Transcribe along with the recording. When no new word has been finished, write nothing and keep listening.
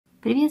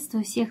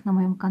Приветствую всех на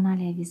моем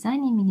канале о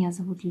вязании. Меня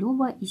зовут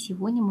Люба, и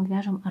сегодня мы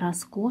вяжем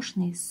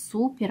роскошный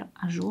супер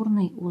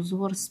ажурный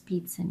узор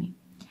спицами.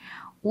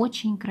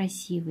 Очень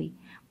красивый,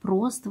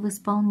 прост в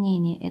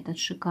исполнении этот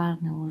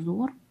шикарный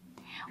узор.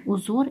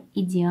 Узор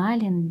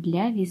идеален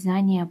для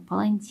вязания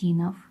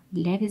палантинов,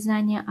 для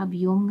вязания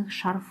объемных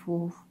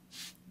шарфов.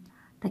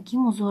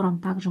 Таким узором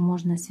также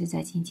можно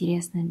связать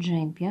интересный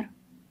джемпер.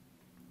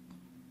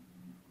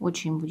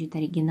 Очень будет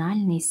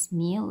оригинальный,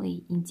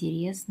 смелый,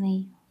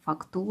 интересный,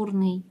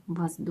 фактурный,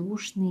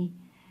 воздушный.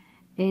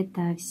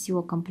 Это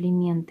все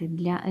комплименты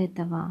для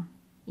этого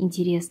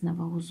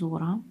интересного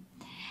узора.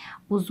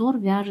 Узор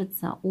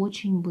вяжется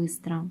очень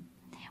быстро,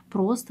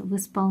 прост в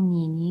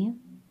исполнении.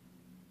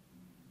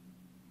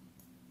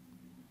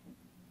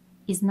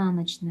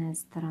 Изнаночная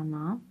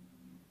сторона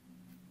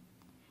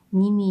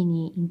не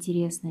менее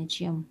интересная,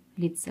 чем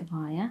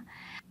лицевая.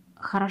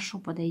 Хорошо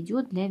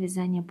подойдет для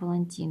вязания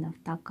палантинов,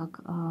 так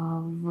как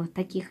в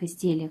таких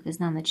изделиях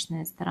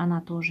изнаночная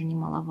сторона тоже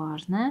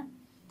немаловажная.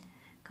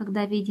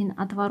 Когда виден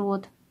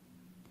отворот,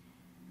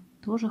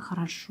 тоже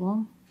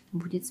хорошо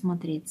будет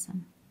смотреться.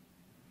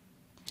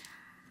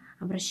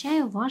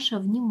 Обращаю ваше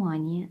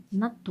внимание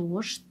на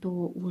то,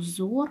 что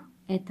узор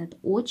этот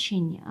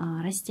очень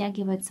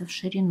растягивается в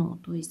ширину.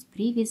 То есть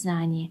при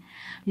вязании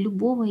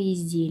любого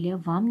изделия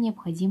вам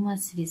необходимо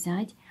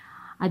связать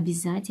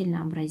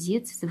обязательно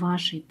образец с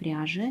вашей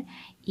пряжи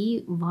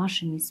и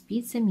вашими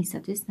спицами, и,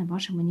 соответственно,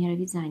 вашей манерой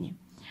вязания.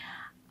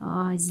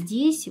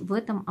 Здесь в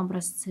этом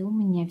образце у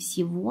меня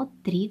всего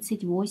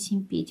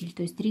 38 петель,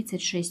 то есть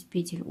 36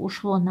 петель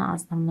ушло на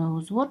основной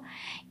узор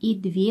и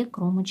 2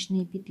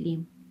 кромочные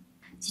петли.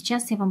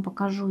 Сейчас я вам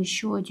покажу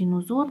еще один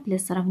узор для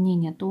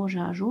сравнения, тоже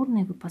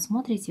ажурный, вы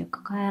посмотрите,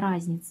 какая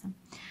разница.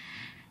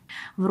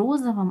 В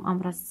розовом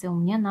образце у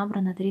меня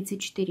набрано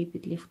 34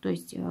 петли, то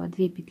есть 2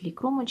 петли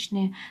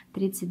кромочные,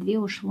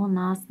 32 ушло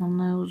на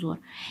основной узор.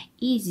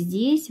 И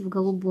здесь в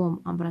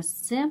голубом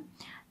образце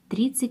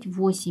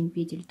 38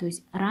 петель, то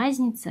есть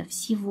разница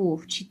всего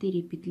в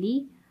 4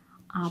 петли,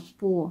 а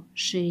по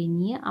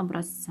ширине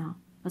образца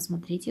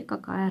посмотрите,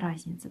 какая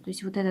разница. То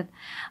есть вот этот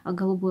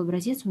голубой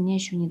образец у меня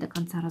еще не до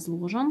конца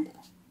разложен.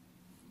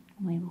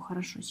 Мы его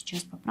хорошо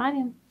сейчас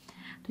поправим.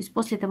 То есть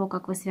после того,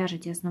 как вы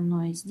свяжете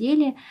основное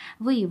изделие,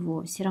 вы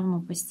его все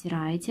равно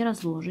постираете,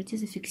 разложите,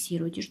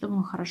 зафиксируете, чтобы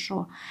оно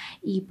хорошо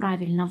и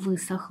правильно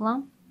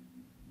высохло.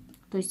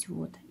 То есть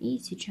вот, и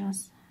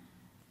сейчас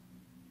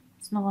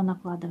снова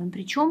накладываем.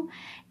 Причем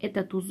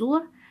этот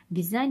узор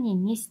вязание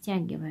не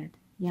стягивает.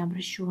 Я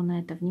обращу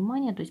на это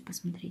внимание, то есть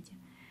посмотрите.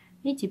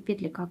 Видите,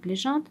 петли как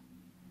лежат,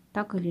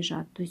 так и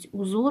лежат. То есть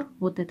узор,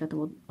 вот этот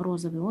вот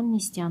розовый, он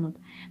не стянут.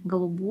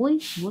 Голубой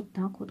вот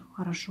так вот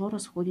хорошо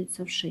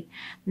расходится вширь.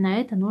 На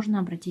это нужно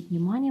обратить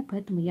внимание,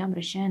 поэтому я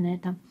обращаю на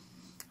это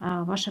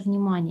ваше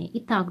внимание.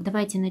 Итак,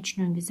 давайте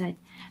начнем вязать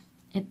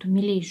эту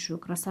милейшую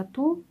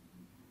красоту.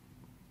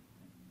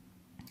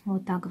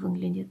 Вот так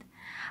выглядят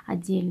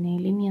отдельные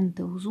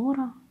элементы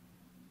узора.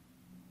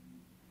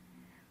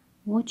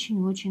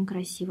 Очень-очень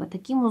красиво.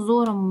 Таким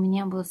узором у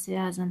меня был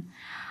связан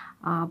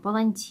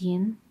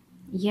палантин.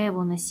 Я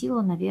его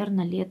носила,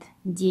 наверное, лет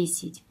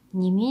 10,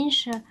 не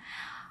меньше.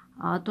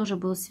 Тоже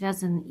был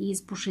связан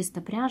из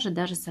пушистой пряжи.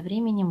 Даже со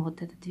временем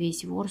вот этот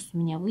весь ворс у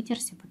меня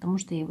вытерся, потому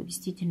что я его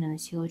действительно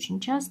носила очень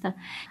часто.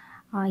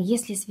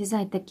 Если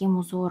связать таким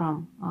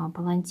узором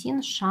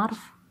палантин,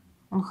 шарф,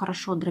 он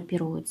хорошо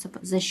драпируется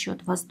за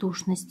счет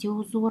воздушности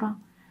узора.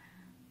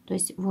 То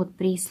есть вот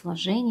при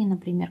сложении,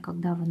 например,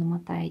 когда вы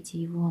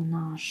намотаете его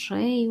на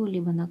шею,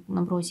 либо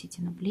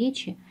набросите на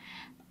плечи,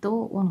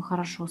 то он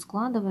хорошо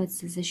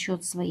складывается, за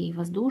счет своей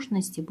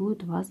воздушности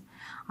будет вас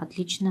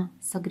отлично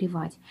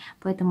согревать.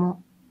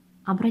 Поэтому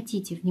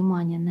обратите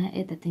внимание на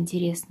этот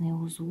интересный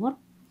узор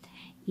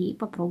и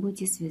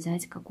попробуйте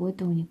связать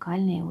какое-то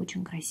уникальное и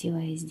очень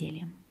красивое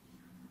изделие.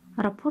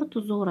 Раппорт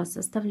узора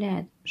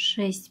составляет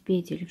 6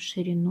 петель в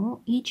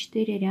ширину и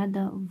 4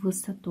 ряда в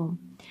высоту.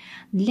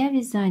 Для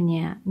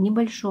вязания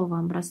небольшого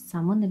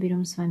образца мы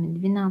наберем с вами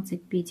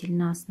 12 петель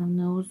на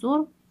основной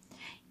узор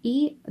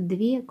и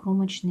 2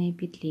 кромочные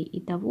петли.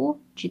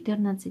 Итого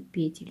 14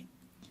 петель.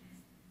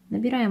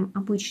 Набираем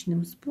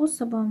обычным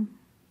способом.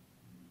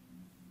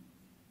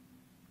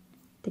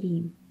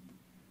 3,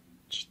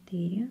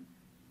 4,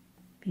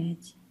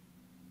 5,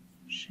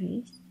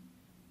 6,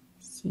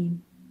 7,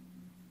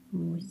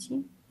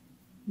 8,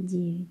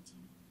 9,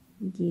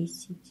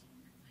 10,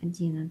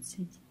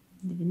 11,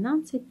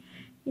 12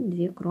 и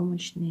 2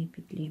 кромочные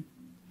петли.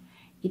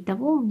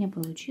 Итого у меня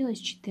получилось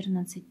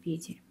 14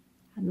 петель.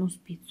 Одну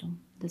спицу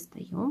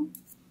достаем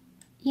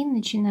и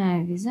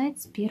начинаю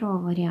вязать с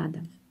первого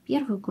ряда.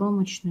 Первую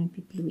кромочную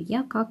петлю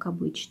я, как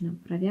обычно,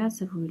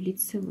 провязываю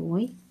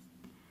лицевой,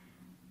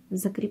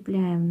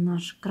 закрепляем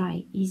наш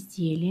край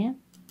изделия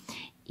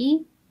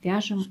и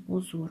вяжем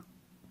узор.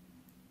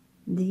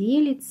 2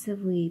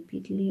 лицевые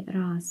петли,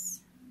 1,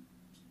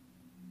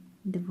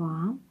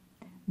 2,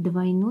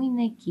 двойной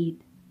накид,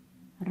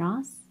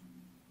 1,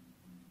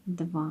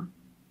 2,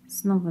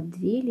 снова 2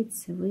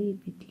 лицевые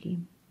петли.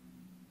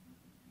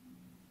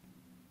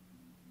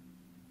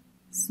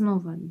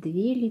 снова 2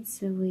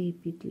 лицевые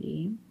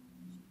петли,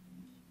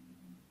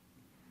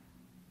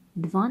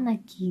 2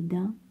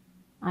 накида,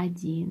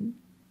 1,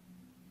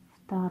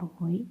 2,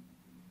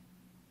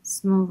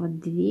 снова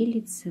 2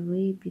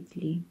 лицевые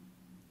петли,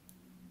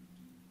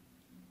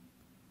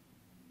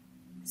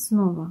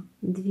 снова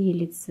 2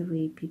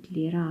 лицевые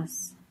петли, 1,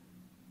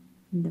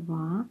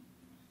 2,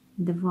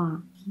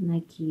 2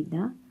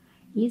 накида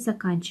и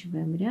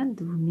заканчиваем ряд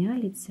 2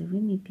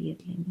 лицевыми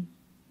петлями.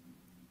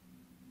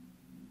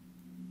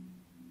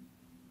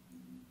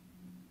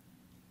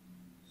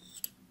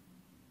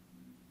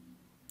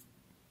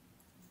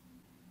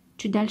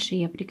 Чуть дальше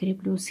я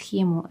прикреплю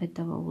схему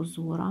этого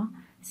узора.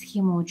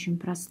 Схема очень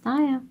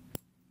простая.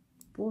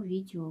 По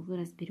видео вы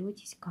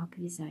разберетесь, как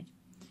вязать.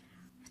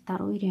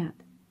 Второй ряд.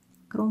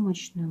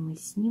 Кромочную мы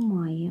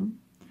снимаем.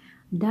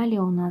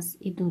 Далее у нас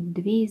идут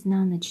 2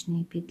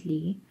 изнаночные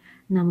петли.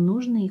 Нам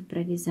нужно их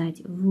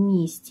провязать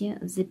вместе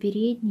за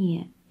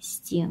передние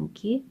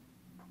стенки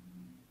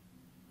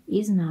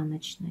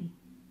изнаночной.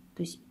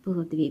 То есть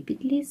было 2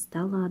 петли,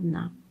 стало 1.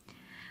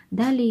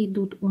 Далее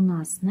идут у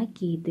нас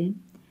накиды.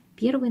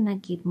 Первый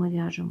накид мы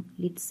вяжем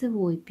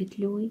лицевой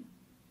петлей,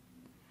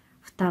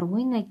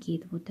 второй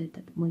накид, вот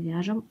этот, мы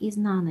вяжем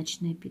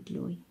изнаночной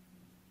петлей.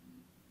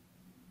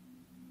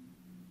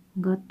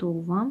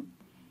 Готово.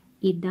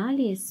 И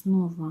далее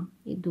снова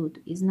идут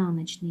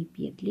изнаночные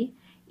петли.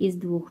 Из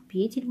 2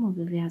 петель мы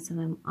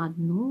вывязываем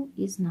 1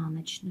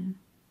 изнаночную.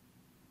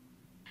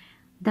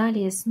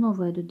 Далее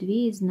снова идут 2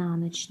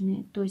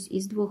 изнаночные, то есть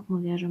из 2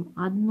 мы вяжем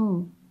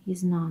 1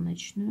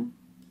 изнаночную.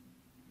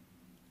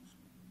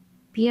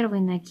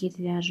 Первый накид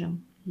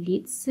вяжем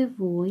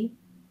лицевой,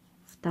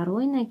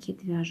 второй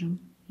накид вяжем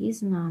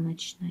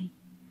изнаночной.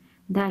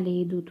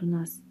 Далее идут у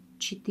нас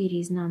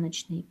 4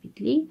 изнаночные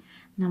петли.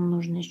 Нам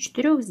нужно из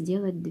 4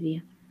 сделать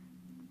 2.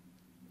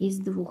 Из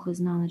 2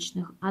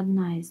 изнаночных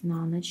 1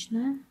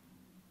 изнаночная,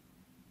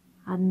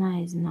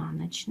 1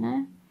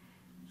 изнаночная,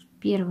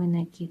 первый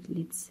накид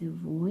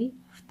лицевой,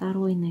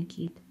 второй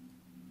накид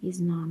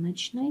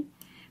изнаночной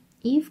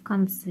и в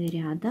конце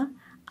ряда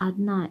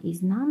 1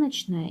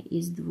 изнаночная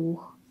из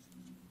 2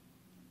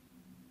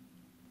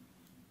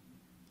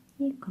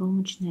 и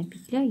кромочная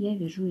петля я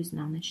вяжу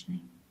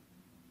изнаночной.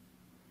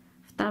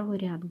 Второй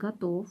ряд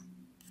готов.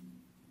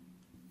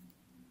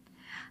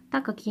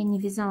 Так как я не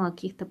вязала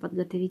каких-то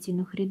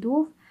подготовительных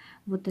рядов,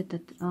 вот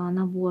этот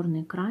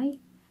наборный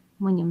край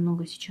мы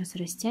немного сейчас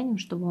растянем,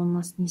 чтобы он у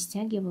нас не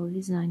стягивал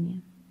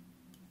вязание.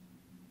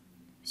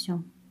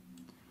 Все.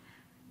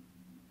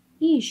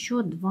 И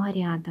еще 2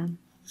 ряда.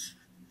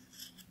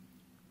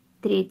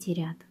 Третий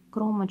ряд.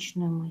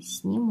 Кромочную мы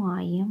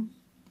снимаем.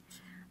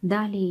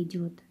 Далее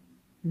идет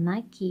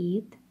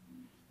накид,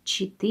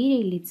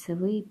 4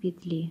 лицевые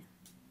петли.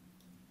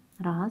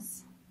 1,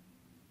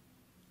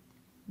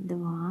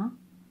 2,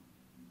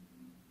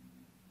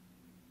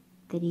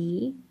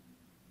 3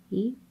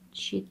 и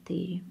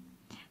 4.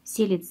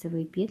 Все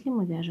лицевые петли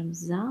мы вяжем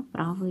за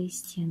правые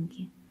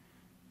стенки.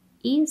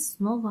 И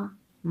снова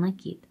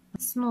накид.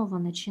 Снова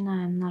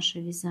начинаем наше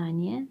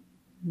вязание.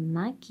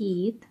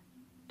 Накид.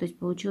 То есть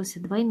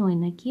получился двойной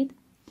накид.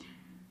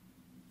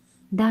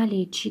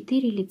 Далее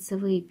 4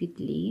 лицевые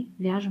петли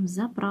вяжем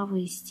за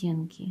правые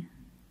стенки.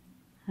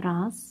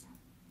 1,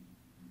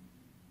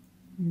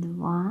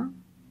 2,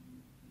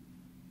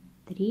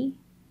 3,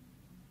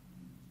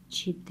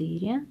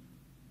 4.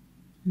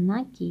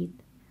 Накид.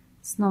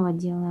 Снова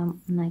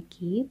делаем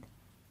накид.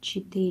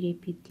 4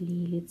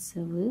 петли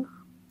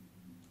лицевых.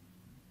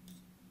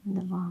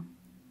 2,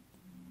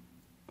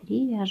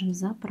 3. Вяжем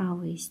за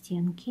правые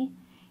стенки.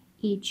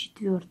 И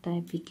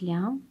 4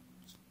 петля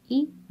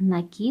и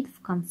накид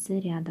в конце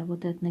ряда.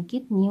 Вот этот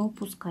накид не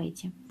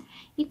упускайте.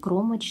 И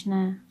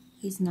кромочная,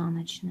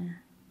 изнаночная.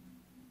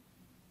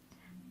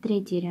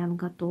 Третий ряд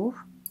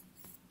готов.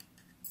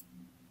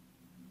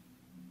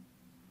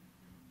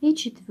 И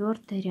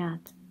 4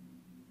 ряд.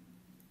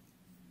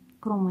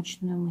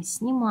 Кромочную мы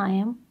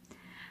снимаем.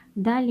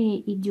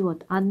 Далее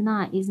идет 1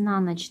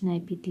 изнаночная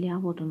петля.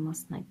 Вот у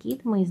нас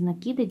накид. Мы из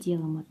накида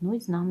делаем 1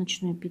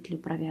 изнаночную петлю,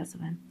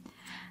 провязываем.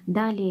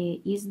 Далее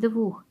из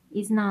 2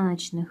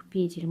 изнаночных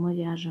петель мы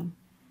вяжем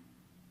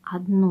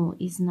 1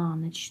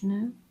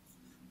 изнаночную.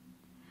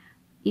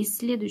 Из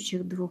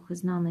следующих 2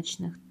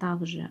 изнаночных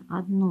также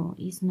 1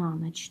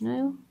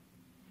 изнаночную.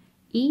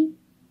 И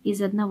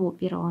из одного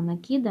первого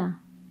накида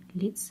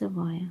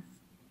лицевая.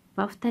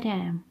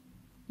 Повторяем.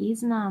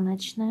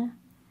 Изнаночная.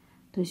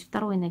 То есть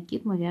второй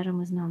накид мы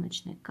вяжем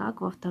изнаночной,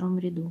 как во втором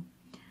ряду.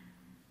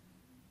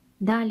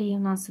 Далее у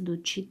нас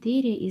идут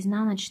 4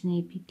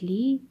 изнаночные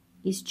петли.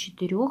 Из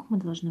 4 мы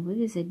должны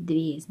вывязать 2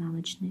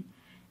 изнаночные.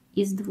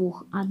 Из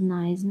 2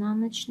 1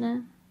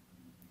 изнаночная.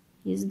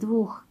 Из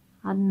 2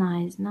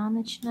 1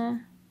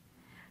 изнаночная.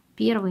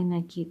 Первый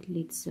накид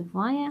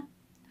лицевая,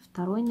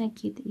 второй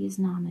накид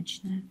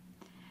изнаночная.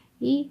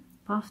 И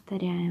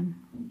повторяем.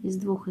 Из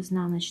 2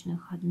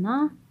 изнаночных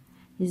 1,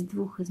 из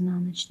 2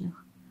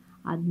 изнаночных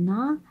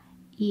 1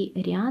 и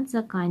ряд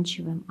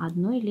заканчиваем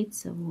 1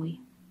 лицевой.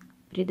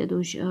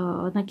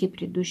 Накид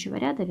предыдущего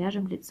ряда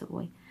вяжем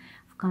лицевой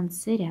в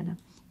конце ряда.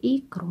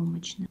 и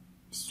кромочная.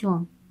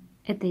 Все,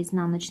 это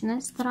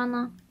изнаночная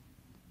сторона,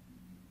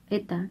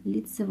 это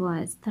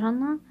лицевая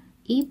сторона,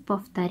 и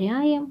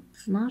повторяем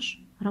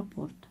наш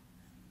раппорт.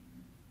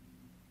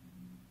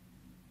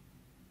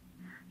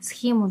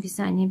 Схему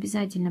вязания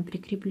обязательно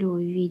прикреплю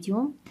в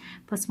видео.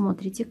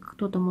 Посмотрите,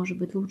 кто-то, может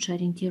быть, лучше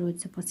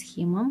ориентируется по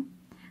схемам.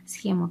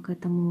 Схема к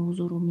этому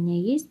узору у меня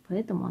есть,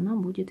 поэтому она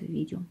будет в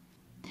видео.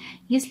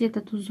 Если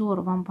этот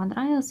узор вам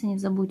понравился, не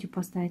забудьте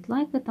поставить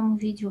лайк этому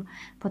видео,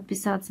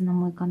 подписаться на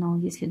мой канал,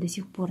 если до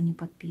сих пор не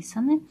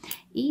подписаны.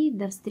 И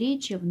до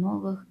встречи в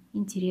новых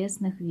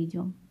интересных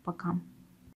видео. Пока!